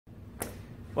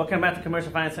Welcome back to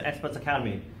Commercial Finance Experts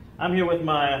Academy. I'm here with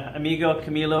my amigo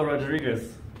Camilo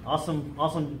Rodriguez,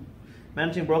 awesome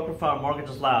managing broker for our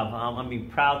Mortgages Lab. I'm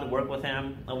proud to work with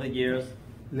him over the years.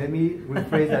 Let me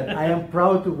rephrase that. I am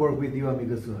proud to work with you,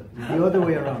 amigo Sur. It's the other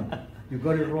way around. You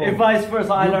got it wrong. If vice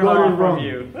versa, I learned a lot from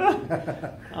you.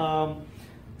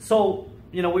 So,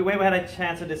 we had a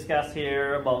chance to discuss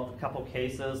here about a couple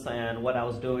cases and what I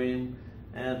was doing.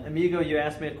 And amigo, you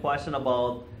asked me a question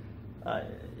about,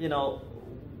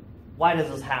 why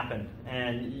does this happen?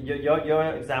 And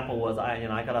your example was,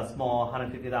 I got a small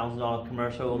 $150,000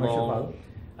 commercial loan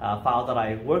file that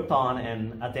I worked on,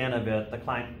 and at the end of it, the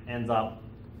client ends up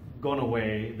going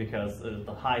away because of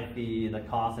the high fee, the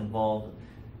cost involved.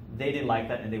 They didn't like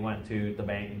that, and they went to the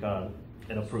bank and got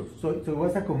it approved. So it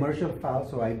was a commercial file,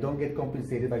 so I don't get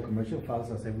compensated by commercial files,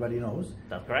 as everybody knows.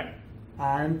 That's correct.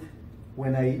 And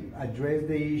when I addressed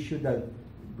the issue that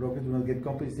brokers do not get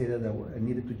compensated, I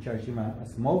needed to charge him a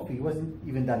small fee. It wasn't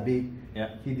even that big. Yeah.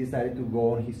 He decided to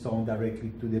go on his own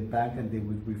directly to the bank, and they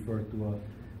would refer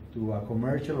to a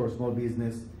commercial or small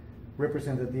business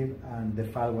representative, and the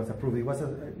file was approved. It was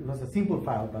a simple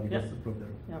file, but it was approved there.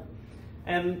 Yeah.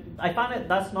 And I find that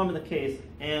that's normally the case,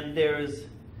 and there's,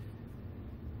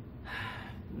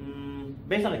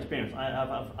 based on experience,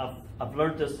 I've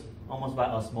learned this almost by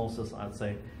osmosis, I'd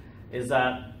say, is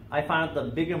that I find the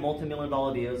bigger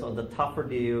multi-million-dollar deals or the tougher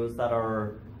deals that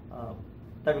are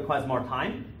that requires more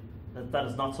time, that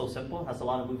is not so simple, has a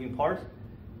lot of moving parts,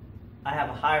 I have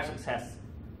a higher success,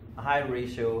 a higher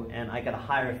ratio, and I get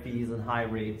higher fees and high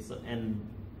rates, and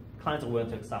clients are willing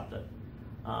to accept it.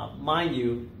 Mind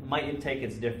you, my intake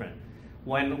is different.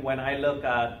 When I look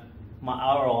at my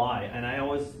ROI, and I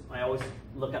always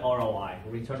look at ROI,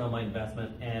 return on my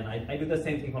investment, and I do the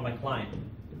same thing for my client.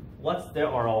 What's their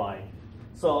ROI?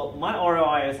 So my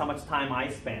ROI is how much time I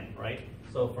spend, right?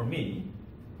 So for me,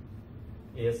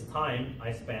 is time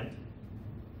I spent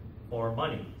for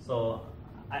money. So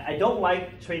I don't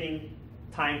like trading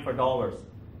time for dollars,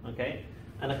 okay?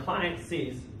 And the client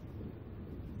sees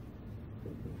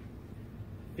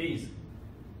fees,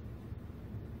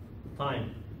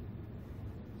 time.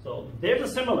 So there's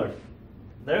a similar.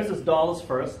 There's this dollars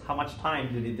first. How much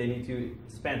time do they need to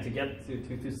spend to get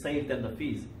to save them the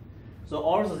fees? So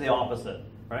ours is the opposite,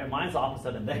 right? Mine's the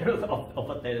opposite and theirs of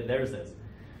what theirs is.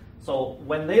 So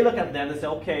when they look at them, they say,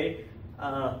 okay,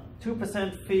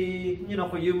 2% fee,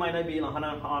 for you might not be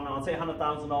on say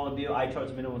 $100,000 deal. I charge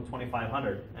minimum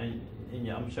 $2,500, and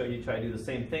I'm sure you try to do the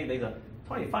same thing. They go,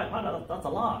 $2,500, that's a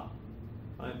lot,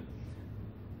 right?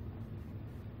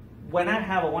 When I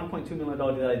have a $1.2 million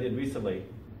deal that I did recently,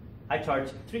 I charge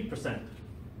 3%.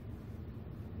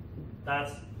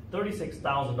 That's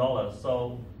 $36,000.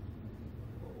 So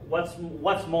what's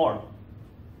more,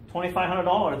 $2,500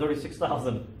 or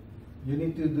 $36,000? You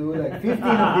need to do like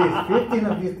 15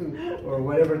 of these, or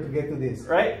whatever to get to this.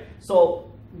 Right?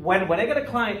 So when I get a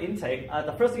client intake,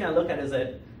 the first thing I look at is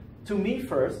it, to me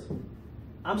first,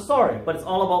 I'm sorry, but it's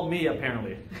all about me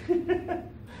apparently.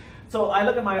 So I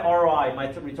look at my ROI, my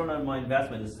return on my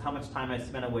investment, is how much time I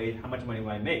spend away, how much money do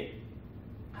I make.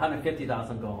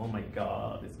 150,000 go, oh my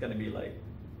God, it's gonna be like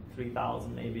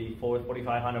 3,000, maybe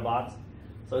 4,500 bucks.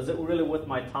 So is it really worth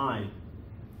my time?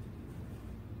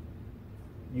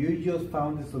 You just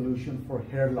found the solution for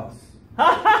hair loss.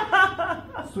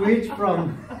 Switch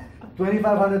from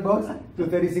 2,500 bucks to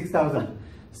 36,000.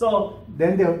 So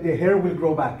then the hair will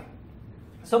grow back.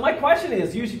 So my question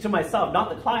is usually to myself, not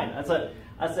the client.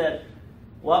 I said,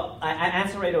 well, I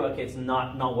answer right away, okay, it's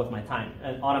not worth my time.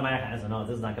 And automatically I answer, no,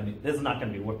 this is not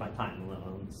gonna be worth my time.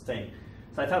 I'm staying.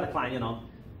 So I tell the client,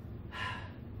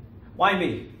 why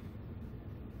me?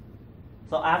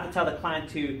 So I have to tell the client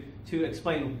to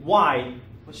explain why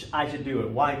I should do it.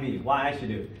 Why me? Why I should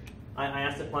do it? I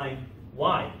ask the client,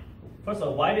 why? First of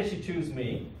all, why did she choose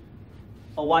me?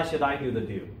 Or why should I do the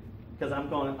deal? Because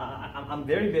I'm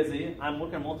very busy. I'm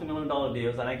working on multi-million-dollar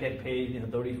deals, and I get paid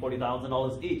 $30,000,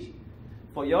 $40,000 each.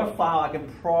 For your file, I can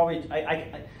probably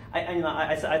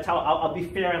I'll be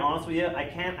fair and honest with you. I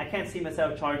can't see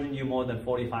myself charging you more than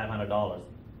 $4,500.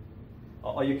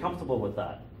 Are you comfortable with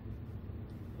that?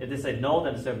 If they say no,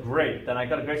 then they say great. Then I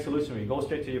got a great solution for you. Go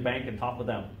straight to your bank and talk with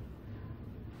them.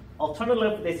 Alternatively,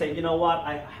 if they say, you know what,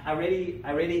 I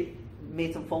already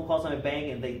made some phone calls on my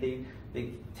bank, and they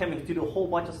tell me to do a whole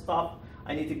bunch of stuff.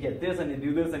 I need to get this, I need to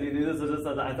do this, I need to do this.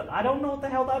 I don't know what the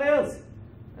hell that is.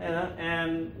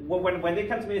 And when they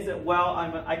come to me and say, well,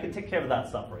 I can take care of that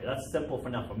stuff for you. That's simple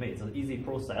enough for me. It's an easy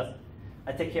process.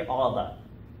 I take care of all of that.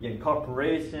 Your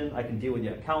incorporation, I can deal with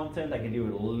your accountant, I can deal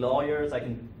with lawyers,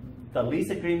 the lease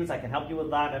agreements, I can help you with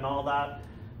that and all that.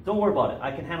 Don't worry about it.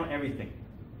 I can handle everything.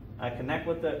 connect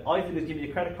with the, all you have to do is give me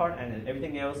your credit card and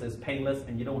everything else is painless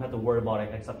and you don't have to worry about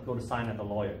it except go to sign at the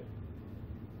lawyer.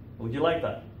 Would you like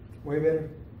that? Way better.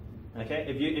 Okay,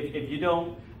 if you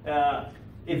don't,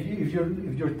 if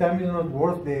your time is not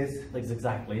worth this, that's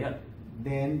exactly it.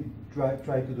 Then try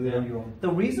to do it on your own. The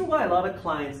reason why a lot of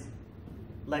clients,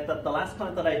 like the last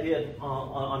client that I did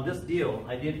on this deal,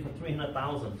 I did for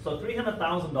 $300,000. So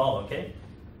 $300,000, okay?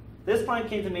 This client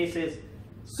came to me and says,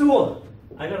 Sewell,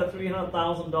 I got a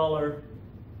 $300,000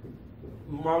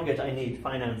 mortgage I need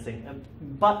financing.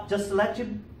 But just to let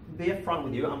you be upfront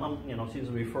with you, she's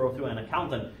a referral through an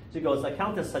accountant. She goes, the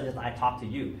accountant suggests I talk to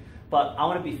you. But I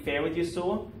want to be fair with you,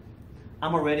 Sewell.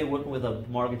 I'm already working with a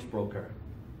mortgage broker.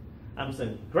 I'm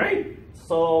saying, great.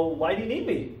 So why do you need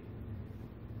me?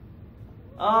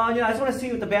 I just want to see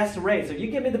you with the best rates. If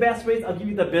you give me the best rates, I'll give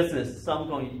you the business. So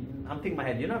I'm thinking in my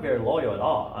head, you're not very loyal at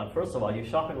all. First of all, you're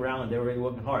shopping around and they're already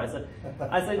working hard.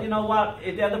 I said, you know what?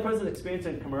 If the other person's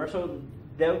experiencing commercial,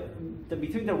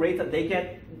 between the rate that they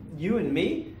get, you and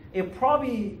me, it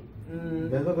probably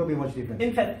there's not going to be much difference.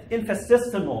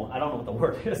 Infinitesimal. I don't know what the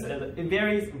word is. It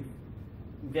varies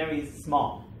very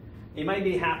small. It might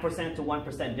be 0.5% to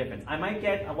 1% difference. I might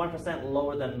get a 1%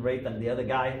 lower than rate than the other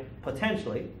guy,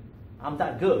 potentially. I'm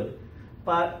that good,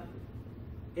 but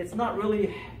it's not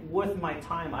really worth my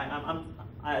time.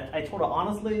 I told her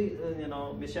honestly,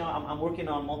 Michelle, I'm working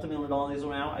on multi-million dollar deals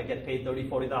now. I get paid $30,000,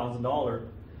 $40,000.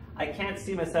 I can't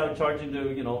see myself charging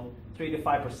to 3 to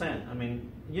 5%. I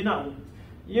mean,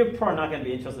 you're probably not going to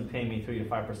be interested in paying me 3 to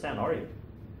 5%, are you?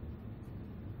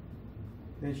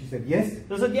 Then she said yes.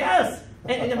 I said yes.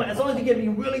 And as long as you give me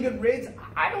really good rates,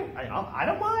 I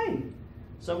don't mind.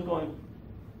 So I'm going,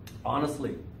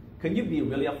 honestly, can you be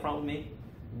really upfront with me?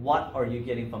 What are you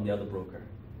getting from the other broker?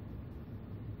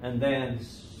 And then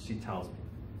she tells me.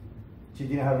 She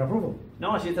didn't have an approval.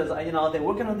 No, she says, they're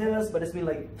working on this, but it's been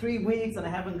like 3 weeks and I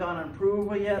haven't gotten an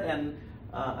approval yet. And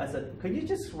I said, could you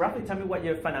just roughly tell me what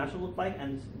your financial look like?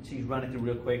 And she's running through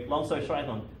real quick. Long story short, I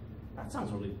thought, that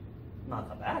sounds really not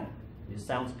that bad. It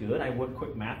sounds good. I work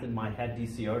quick math in my head,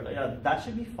 DCR. Yeah, that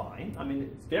should be fine. I mean,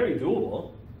 it's very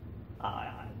doable.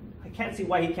 I can't see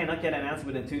why he cannot get an answer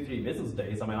within 2-3 business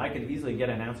days. I mean, I could easily get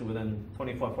an answer within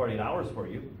 24, 48 hours for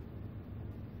you.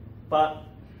 But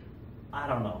I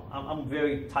don't know. I'm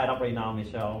very tied up right now,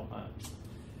 Michelle.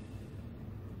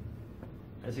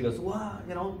 And she goes, well,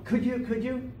 could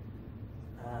you?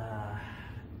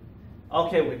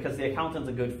 Okay, because the accountant's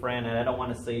a good friend and I don't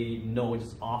want to say no, it's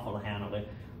just awful to handle it.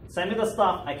 Send me the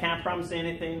stuff. I can't promise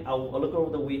anything. I'll look over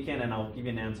the weekend and I'll give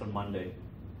you an answer Monday.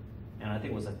 And I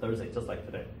think it was a Thursday, just like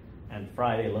today. And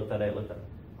Friday, I looked at it.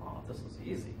 Oh, this is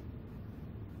easy.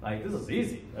 Like, this is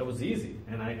easy. It was easy.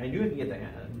 And I knew I could get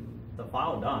the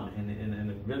file done in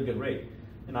a really good rate.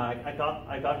 And I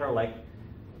got her, like,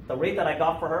 the rate that I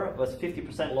got for her was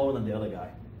 50% lower than the other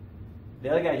guy. The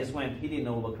other guy just went, he didn't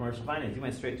know about commercial finance. He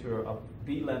went straight to a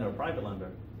B lender, a private lender.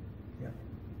 Yeah.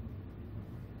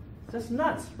 It's just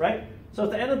nuts, right? So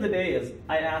at the end of the day is,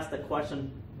 I asked the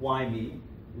question, why me?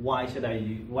 Why should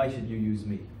you use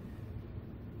me?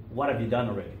 What have you done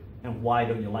already? And why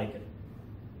don't you like it?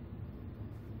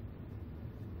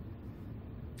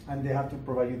 And they have to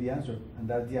provide you the answer. And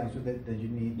that's the answer that you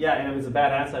need. Yeah, and if it's a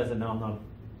bad answer, I said, no, I'm not.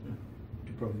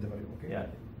 To provide the value, okay? Yeah.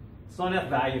 It's not enough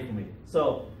value for me.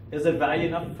 So, is it value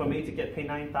enough for me to get paid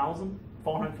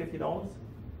 $9,450?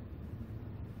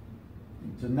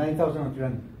 So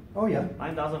 9,300. Oh yeah.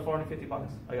 $9,450.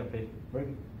 I got paid. Very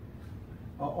good.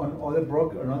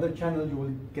 On other channels, you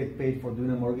will get paid for doing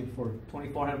a mortgage for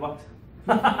 $2,400.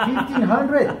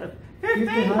 1,500.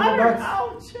 $1,500.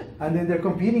 Ouch. And then they're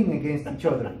competing against each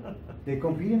other. They're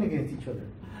competing against each other.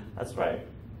 That's right.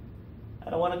 I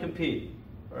don't want to compete.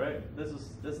 All right. This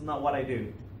is not what I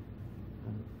do.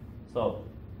 So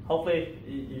hopefully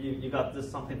you got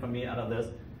something from me out of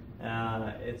this.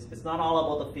 It's not all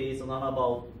about the fees. It's not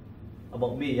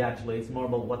about me actually. It's more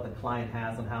about what the client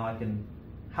has and how I can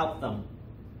help them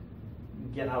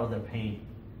get out of their pain.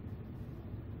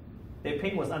 Their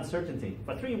pain was uncertainty.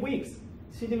 For 3 weeks,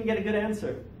 she didn't get a good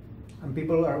answer. And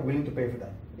people are willing to pay for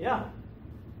that. Yeah.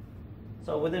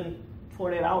 So within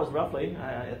 48 hours roughly,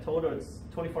 I told her it's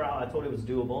 24 hours. I told her it was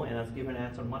doable, and I was given an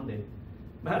answer on Monday.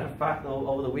 Matter of fact, though,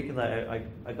 over the weekend, I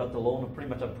got the loan pretty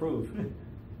much approved.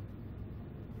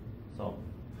 So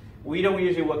we don't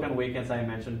usually work on weekends, I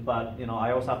mentioned, but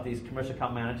I also have these commercial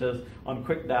account managers on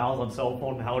quick dials on cell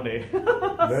phone nowadays.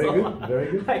 Very good,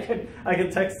 very good. I can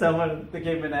text someone, they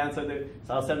give me an answer,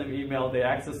 so I'll send them an email, they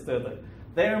access to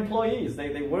their employees.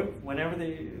 They work whenever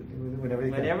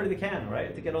they can,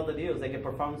 right? To get all the deals, they get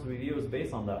performance reviews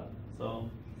based on that.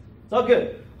 So So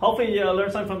good. Hopefully you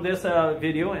learned something from this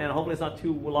video, and hopefully it's not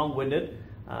too long-winded.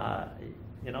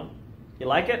 You know, you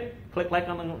like it, click like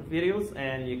on the videos,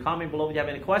 and you comment below if you have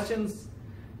any questions.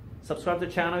 Subscribe to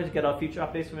the channel to get our future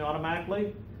updates from me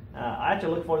automatically. I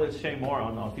actually look forward to sharing more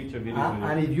on our future videos.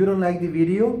 And if you don't like the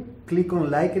video, click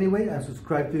on like anyway and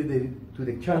subscribe to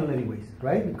the channel anyways,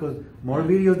 right? Because more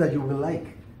videos that you will like.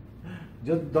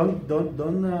 Just don't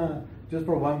just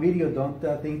for one video, don't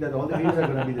think that all the videos are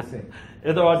going to be the same.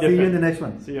 They're all different. See you in the next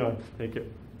one. See you. Thank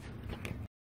you.